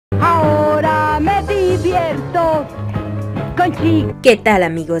¿Qué tal,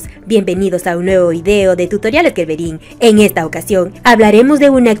 amigos? Bienvenidos a un nuevo video de Tutoriales Gerber. En esta ocasión hablaremos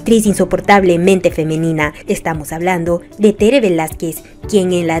de una actriz insoportablemente femenina. Estamos hablando de Tere Velázquez,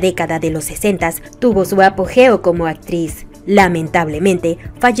 quien en la década de los 60 tuvo su apogeo como actriz. Lamentablemente,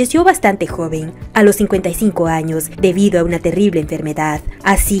 falleció bastante joven, a los 55 años, debido a una terrible enfermedad.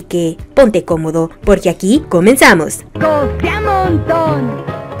 Así que, ponte cómodo, porque aquí comenzamos.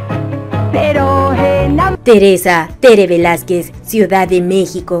 Teresa Tere Velázquez, Ciudad de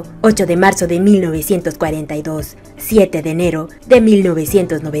México, 8 de marzo de 1942, 7 de enero de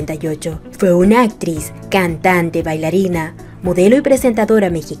 1998. Fue una actriz, cantante, bailarina, modelo y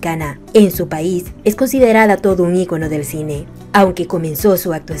presentadora mexicana. En su país es considerada todo un ícono del cine, aunque comenzó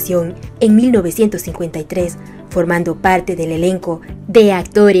su actuación en 1953, formando parte del elenco de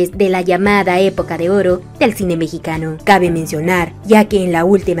actores de la llamada Época de Oro del cine mexicano. Cabe mencionar, ya que en la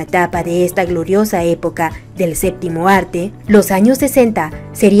última etapa de esta gloriosa época del séptimo arte, los años 60,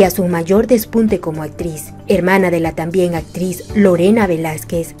 sería su mayor despunte como actriz. Hermana de la también actriz Lorena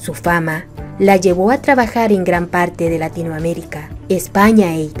Velázquez, su fama la llevó a trabajar en gran parte de Latinoamérica,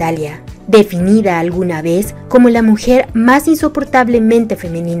 España e Italia. Definida alguna vez como la mujer más insoportablemente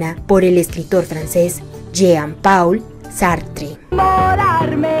femenina por el escritor francés Jean-Paul Sartre.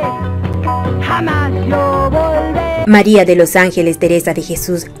 María de los Ángeles Teresa de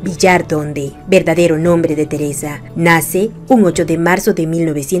Jesús Villardonde, verdadero nombre de Teresa, nace un 8 de marzo de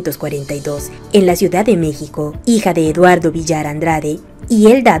 1942 en la Ciudad de México, hija de Eduardo Villar Andrade y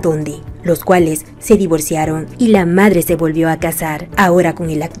Elda Donde, los cuales se divorciaron y la madre se volvió a casar, ahora con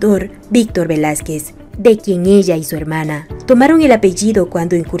el actor Víctor Velázquez, de quien ella y su hermana tomaron el apellido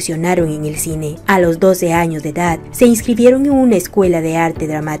cuando incursionaron en el cine. A los 12 años de edad se inscribieron en una escuela de arte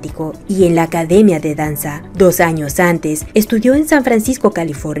dramático y en la academia de danza. 2 años antes estudió en San Francisco,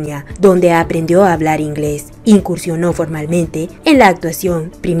 California, donde aprendió a hablar inglés. Incursionó formalmente en la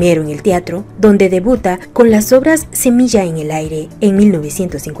actuación, primero en el teatro, donde debuta con las obras Semilla en el aire en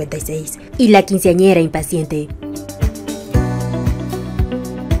 1956 y La quinceañera impaciente.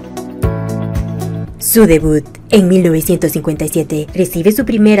 Su debut en 1957 recibe su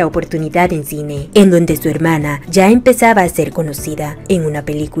primera oportunidad en cine, en donde su hermana ya empezaba a ser conocida, en una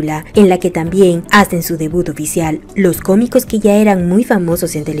película en la que también hacen su debut oficial los cómicos que ya eran muy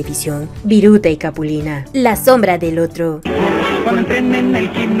famosos en televisión, Viruta y Capulina. La sombra del otro. En el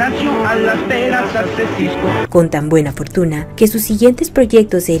gimnasio a las peras hace cisco. Con tan buena fortuna que sus siguientes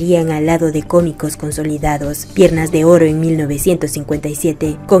proyectos serían al lado de cómicos consolidados: Piernas de Oro en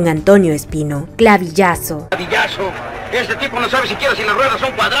 1957 con Antonio Espino, Clavillazo. Este tipo no sabe siquiera si las ruedas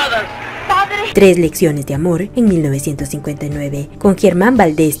son cuadradas. ¡Padre! 3 lecciones de amor en 1959 con Germán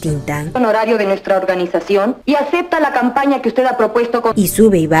Valdés Tintán. Honorario de nuestra organización y acepta la campaña que usted ha propuesto con... Y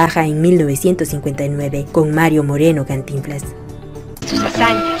Sube y Baja en 1959 con Mario Moreno Cantinflas. Sus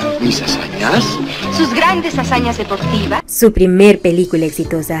hazañas. ¿Mis hazañas? Sus grandes hazañas deportivas. Su primer película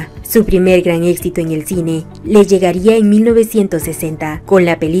exitosa, su primer gran éxito en el cine, le llegaría en 1960 con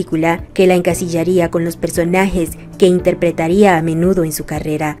la película que la encasillaría con los personajes que interpretaría a menudo en su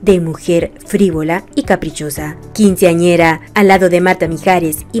carrera de mujer frívola y caprichosa. Quinceañera, al lado de Marta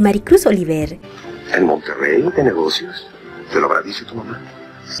Mijares y Maricruz Oliver. ¿En Monterrey de negocios? ¿Te lo habrá dicho tu mamá?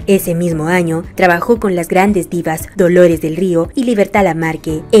 Ese mismo año trabajó con las grandes divas Dolores del Río y Libertad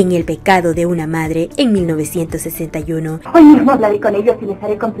Lamarque en El pecado de una madre en 1961. Hoy mismo hablaré con ellos y les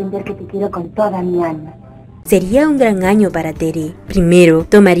haré comprender que te quiero con toda mi alma. Sería un gran año para Tere. Primero,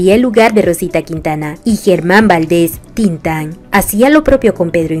 tomaría el lugar de Rosita Quintana y Germán Valdés Tintán. Hacía lo propio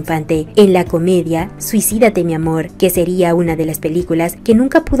con Pedro Infante en la comedia Suicídate mi amor, que sería una de las películas que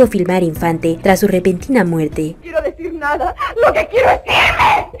nunca pudo filmar Infante tras su repentina muerte. No quiero decir nada, lo que quiero es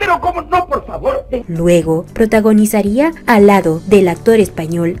irme. Pero cómo no, por favor. Luego, protagonizaría al lado del actor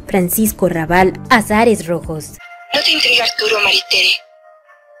español Francisco Rabal Azares Rojos. ¿No te intriga Arturo, Maritere?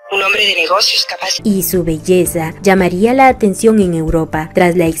 Un hombre de negocios capaz. Y su belleza llamaría la atención en Europa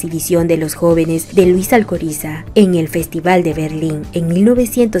tras la exhibición de Los jóvenes de Luis Alcoriza en el Festival de Berlín en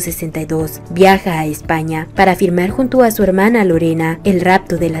 1962. Viaja a España para filmar junto a su hermana Lorena El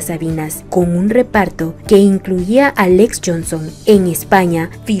rapto de las Sabinas, con un reparto que incluía a Lex Johnson. En España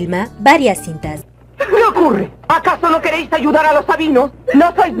filma varias cintas. ¿Qué ocurre? ¿Acaso no queréis ayudar a los sabinos?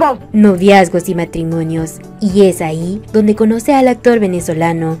 ¿No sois vos? Noviazgos y matrimonios. Y es ahí donde conoce al actor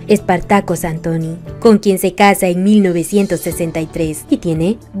venezolano Espartaco Santoni, con quien se casa en 1963 y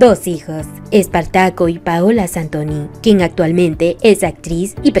tiene 2 hijos, Espartaco y Paola Santoni, quien actualmente es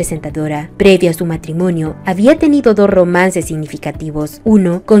actriz y presentadora. Previo a su matrimonio, había tenido 2 romances significativos,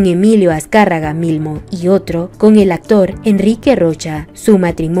 uno con Emilio Azcárraga Milmo y otro con el actor Enrique Rocha. Su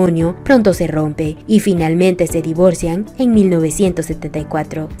matrimonio pronto se rompe y finalmente se se divorcian en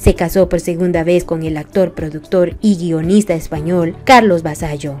 1974. Se casó por segunda vez con el actor, productor y guionista español Carlos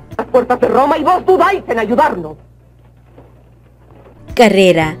Basallo. Las puertas de Roma y vos dudáis en ayudarnos.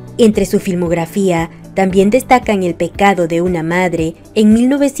 Carrera. Entre su filmografía también destacan El pecado de una madre en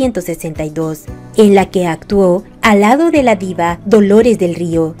 1962, en la que actuó al lado de la diva Dolores del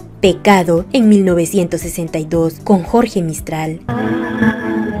Río. Pecado en 1962 con Jorge Mistral.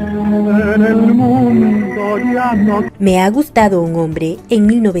 Me ha gustado un hombre en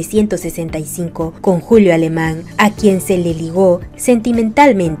 1965 con Julio Alemán, a quien se le ligó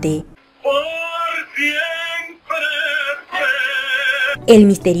sentimentalmente. El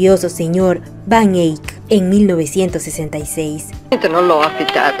misterioso señor Van Eyck en 1966. Non l'ho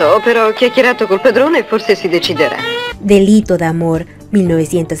affittato, però chiacchierato col padrone e forse si deciderà. Delito d'amor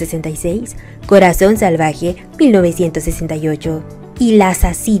 1966, Corazón salvaje 1968 y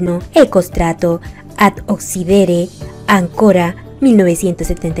L'assassino e costrato ad occidere ancora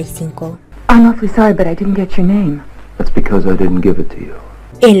 1975. I'm awfully sorry, but I didn't get your name. That's because I didn't give it to you.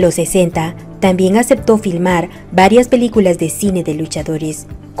 En los 60, también aceptó filmar varias películas de cine de luchadores,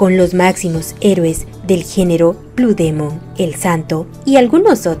 con los máximos héroes del género Blue Demon, El Santo y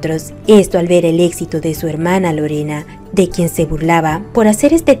algunos otros. Esto al ver el éxito de su hermana Lorena, de quien se burlaba por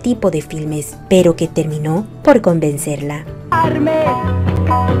hacer este tipo de filmes, pero que terminó por convencerla.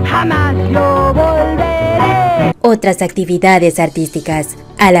 Jamás yo volveré. Otras actividades artísticas.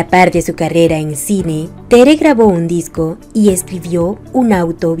 A la par de su carrera en cine, Tere grabó un disco y escribió una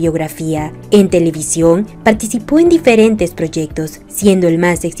autobiografía. En televisión participó en diferentes proyectos, siendo el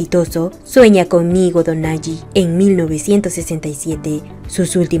más exitoso Sueña conmigo, Donaghy, en 1967.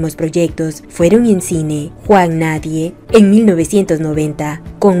 Sus últimos proyectos fueron en cine Juan Nadie, en 1990,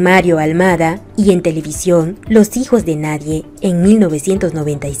 con Mario Almada, y en televisión Los hijos de nadie, en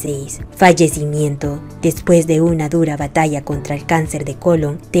 1996. Fallecimiento. Después de una dura batalla contra el cáncer de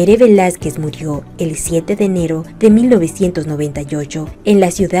colon, Tere Velázquez murió el 7 de enero de 1998 en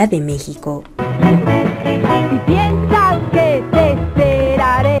la Ciudad de México. Si piensas que te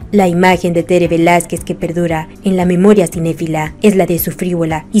esperaré. La imagen de Tere Velázquez que perdura en la memoria cinéfila es la de su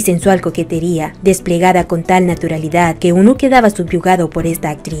frívola y sensual coquetería, desplegada con tal naturalidad que uno quedaba subyugado por esta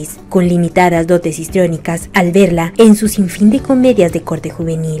actriz, con limitadas dotes histriónicas al verla en su sinfín de comedias de corte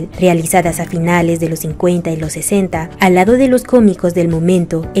juvenil, realizadas a finales de los 50 y los 60, al lado de los cómicos del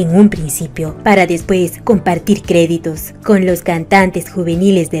momento en un principio, para después compartir créditos con los cantantes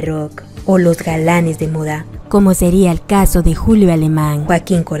juveniles de rock o los galanes de moda, como sería el caso de Julio Alemán,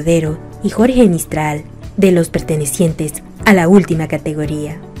 Joaquín Cordero y Jorge Mistral, de los pertenecientes a la última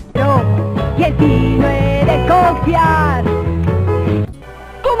categoría. Y en ti no he de confiar.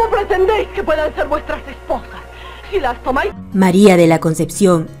 ¿Cómo pretendéis que puedan ser vuestras esposas si las tomáis? María de la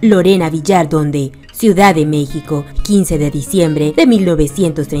Concepción Lorena Villardonde, Ciudad de México, 15 de diciembre de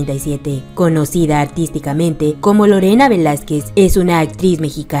 1937. Conocida artísticamente como Lorena Velázquez, es una actriz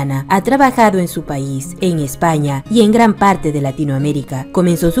mexicana. Ha trabajado en su país, en España y en gran parte de Latinoamérica.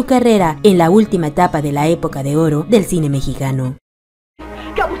 Comenzó su carrera en la última etapa de la época de oro del cine mexicano.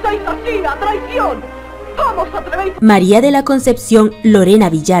 ¡Que abusáis así, a traición! ¿Cómo os atrevéis? María de la Concepción Lorena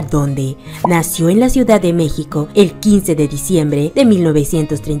Villardonde nació en la Ciudad de México el 15 de diciembre de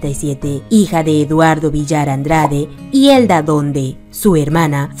 1937, hija de Eduardo Villar Andrade y Elda Donde. Su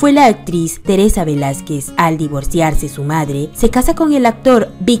hermana fue la actriz Teresa Velázquez. Al divorciarse su madre, se casa con el actor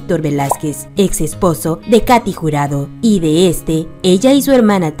Víctor Velázquez, ex esposo de Katy Jurado, y de este, ella y su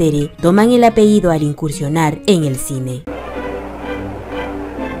hermana Tere toman el apellido al incursionar en el cine.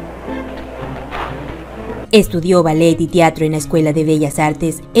 Estudió ballet y teatro en la Escuela de Bellas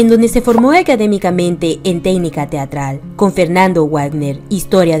Artes, en donde se formó académicamente en técnica teatral, con Fernando Wagner,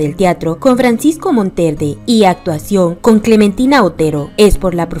 historia del teatro con Francisco Monterde y actuación con Clementina Otero. Es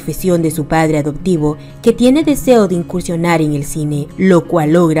por la profesión de su padre adoptivo que tiene deseo de incursionar en el cine, lo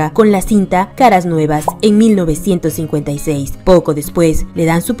cual logra con la cinta Caras Nuevas en 1956. Poco después le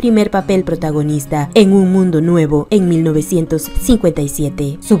dan su primer papel protagonista en Un Mundo Nuevo en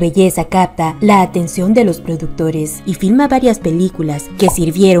 1957. Su belleza capta la atención de los productores y filma varias películas que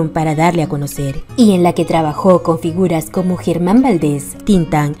sirvieron para darle a conocer, y en la que trabajó con figuras como Germán Valdés,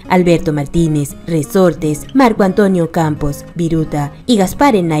 Tintán, Alberto Martínez, Resortes, Marco Antonio Campos, Viruta y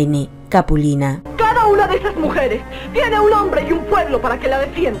Gaspar Enaine, Capulina. Cada una de esas mujeres tiene un hombre y un pueblo para que la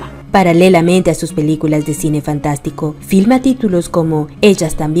defienda. Paralelamente a sus películas de cine fantástico, filma títulos como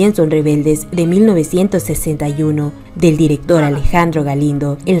Ellas también son rebeldes, de 1961, del director Alejandro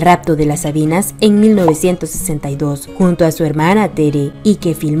Galindo, El rapto de las Sabinas, en 1962, junto a su hermana Tere, y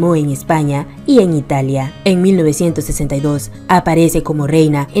que filmó en España y en Italia. En 1962, aparece como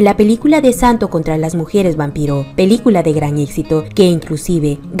reina en la película de Santo contra las mujeres vampiro, película de gran éxito que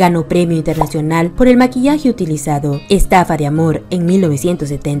inclusive ganó premio internacional por el maquillaje utilizado. Estafa de amor, en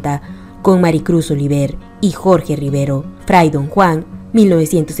 1970, con Maricruz Oliver y Jorge Rivero. Fray Don Juan,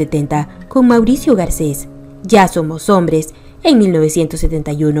 1970, con Mauricio Garcés. Ya somos hombres, en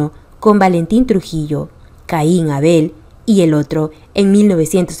 1971, con Valentín Trujillo. Caín Abel y el otro, en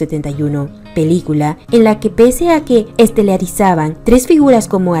 1971, película en la que, pese a que estelarizaban tres figuras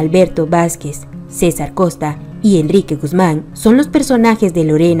como Alberto Vázquez, César Costa y Enrique Guzmán, son los personajes de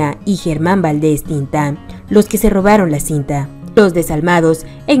Lorena y Germán Valdés Tintán los que se robaron la cinta. Los Desalmados,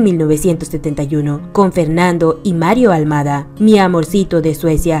 en 1971, con Fernando y Mario Almada. Mi amorcito de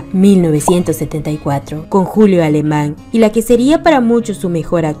Suecia, 1974, con Julio Alemán, y la que sería para muchos su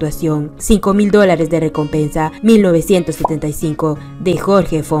mejor actuación, $5,000 de recompensa, 1975, de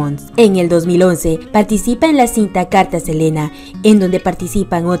Jorge Fons. En el 2011, participa en la cinta Cartas Elena, en donde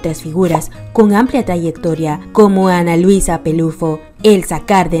participan otras figuras con amplia trayectoria, como Ana Luisa Pelufo, Elsa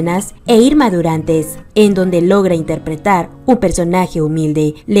Cárdenas e Irma Durantes, en donde logra interpretar un personaje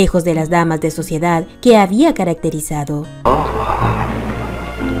humilde, lejos de las damas de sociedad que había caracterizado.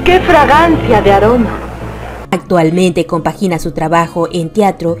 ¡Qué fragancia de aroma! Actualmente compagina su trabajo en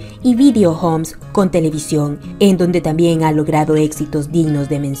teatro y video homes con televisión, en donde también ha logrado éxitos dignos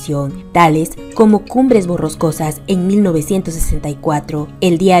de mención, tales como Cumbres Borroscosas en 1964,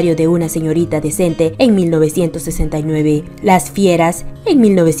 El diario de una señorita decente en 1969, Las Fieras en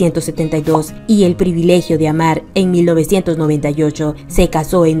 1972 y El privilegio de amar en 1998. Se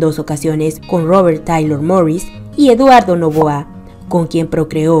casó en 2 ocasiones con Robert Taylor Morris y Eduardo Novoa, con quien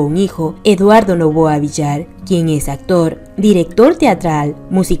procreó un hijo, Eduardo Novoa Villar, quien es actor, director teatral,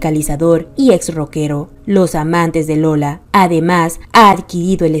 musicalizador y ex rockero. Los amantes de Lola, además, ha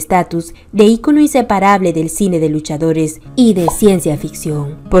adquirido el estatus de ícono inseparable del cine de luchadores y de ciencia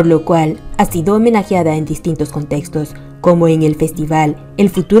ficción, por lo cual ha sido homenajeada en distintos contextos, como en el festival El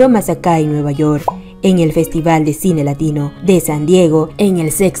Futuro Masacá en Nueva York, en el Festival de Cine Latino de San Diego, en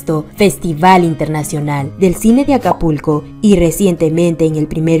el 6º Festival Internacional del Cine de Acapulco y recientemente en el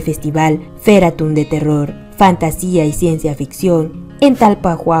primer Festival Feratum de Terror, Fantasía y Ciencia Ficción en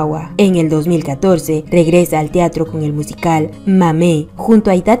Talcahuahua. En el 2014 regresa al teatro con el musical Mamé junto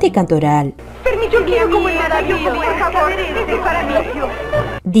a Itate Cantoral. Yo quiero como el maravilloso, por favor, este es para mí.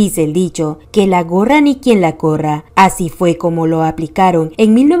 Dice el dicho que la gorra ni quien la corra. Así fue como lo aplicaron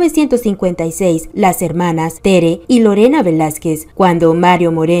en 1956 las hermanas Tere y Lorena Velázquez, cuando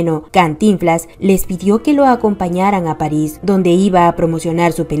Mario Moreno, Cantinflas, les pidió que lo acompañaran a París, donde iba a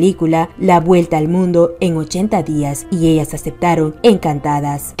promocionar su película La Vuelta al Mundo en 80 días, y ellas aceptaron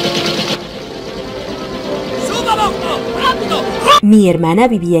encantadas. Mi hermana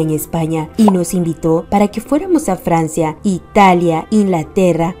vivía en España y nos invitó para que fuéramos a Francia, Italia,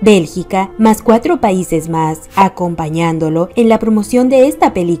 Inglaterra, Bélgica, más 4 países más, acompañándolo en la promoción de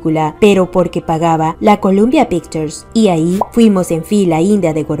esta película, pero porque pagaba la Columbia Pictures. Y ahí fuimos en fila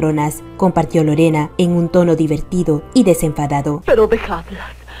india de gorronas, compartió Lorena en un tono divertido y desenfadado. Pero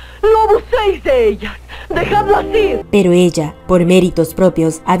dejadlas, no abuséis de ellas, dejadlas ir. Pero ella, por méritos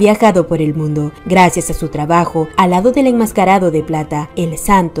propios, ha viajado por el mundo, gracias a su trabajo al lado del enmascarado de plata, el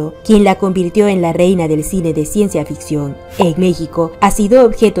Santo, quien la convirtió en la reina del cine de ciencia ficción. En México ha sido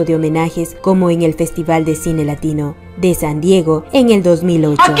objeto de homenajes, como en el Festival de Cine Latino de San Diego en el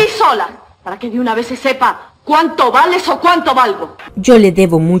 2008. Aquí sola, para que de una vez se sepa ¿cuánto vales o cuánto valgo? Yo le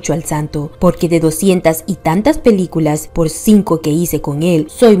debo mucho al Santo, porque de 200 y tantas películas, por 5 que hice con él,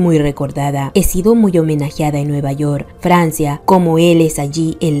 soy muy recordada. He sido muy homenajeada en Nueva York, Francia, como él es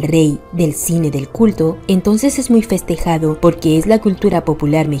allí el rey del cine del culto, entonces es muy festejado porque es la cultura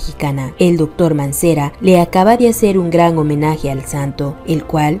popular mexicana. El doctor Mancera le acaba de hacer un gran homenaje al Santo, el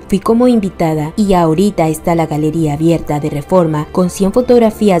cual fui como invitada, y ahorita está la galería abierta de Reforma con 100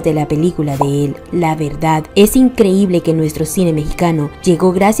 fotografías de la película de él. La verdad, es increíble que nuestro cine mexicano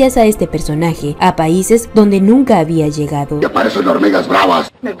llegó gracias a este personaje a países donde nunca había llegado. ¡Ya parecen hormigas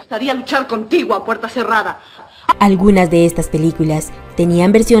bravas! Me gustaría luchar contigo a puerta cerrada. Algunas de estas películas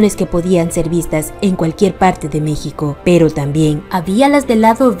tenían versiones que podían ser vistas en cualquier parte de México, pero también había las del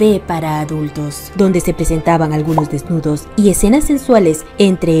lado B para adultos, donde se presentaban algunos desnudos y escenas sensuales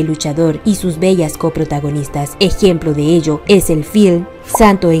entre el luchador y sus bellas coprotagonistas. Ejemplo de ello es el film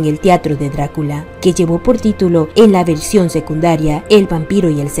Santo en el Teatro de Drácula, que llevó por título en la versión secundaria El vampiro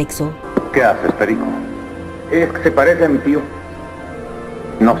y el sexo. ¿Qué haces, Perico? Es que se parece a mi tío.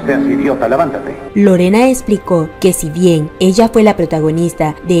 No seas idiota, levántate. Lorena explicó que si bien ella fue la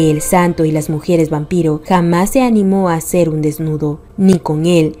protagonista de El Santo y las mujeres vampiro, jamás se animó a hacer un desnudo, ni con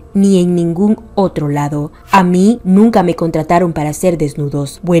él, ni en ningún otro lado. A mí nunca me contrataron para hacer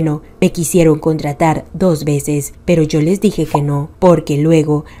desnudos. Bueno, me quisieron contratar 2 veces, pero yo les dije que no, porque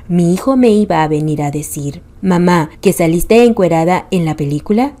luego mi hijo me iba a venir a decir: mamá, ¿que saliste encuerada en la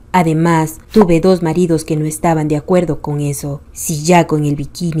película? Además, tuve 2 maridos que no estaban de acuerdo con eso. Si ya con el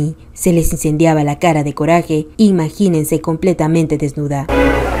bikini se les incendiaba la cara de coraje, imagínense completamente desnuda.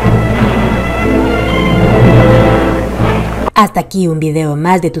 Hasta aquí un video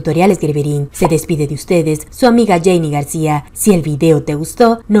más de Tutoriales Gerberín. Se despide de ustedes su amiga Janie García. Si el video te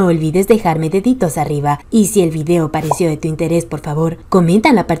gustó, no olvides dejarme deditos arriba. Y si el video pareció de tu interés, por favor, comenta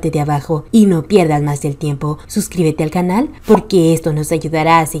en la parte de abajo. Y no pierdas más el tiempo. Suscríbete al canal porque esto nos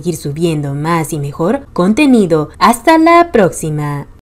ayudará a seguir subiendo más y mejor contenido. ¡Hasta la próxima!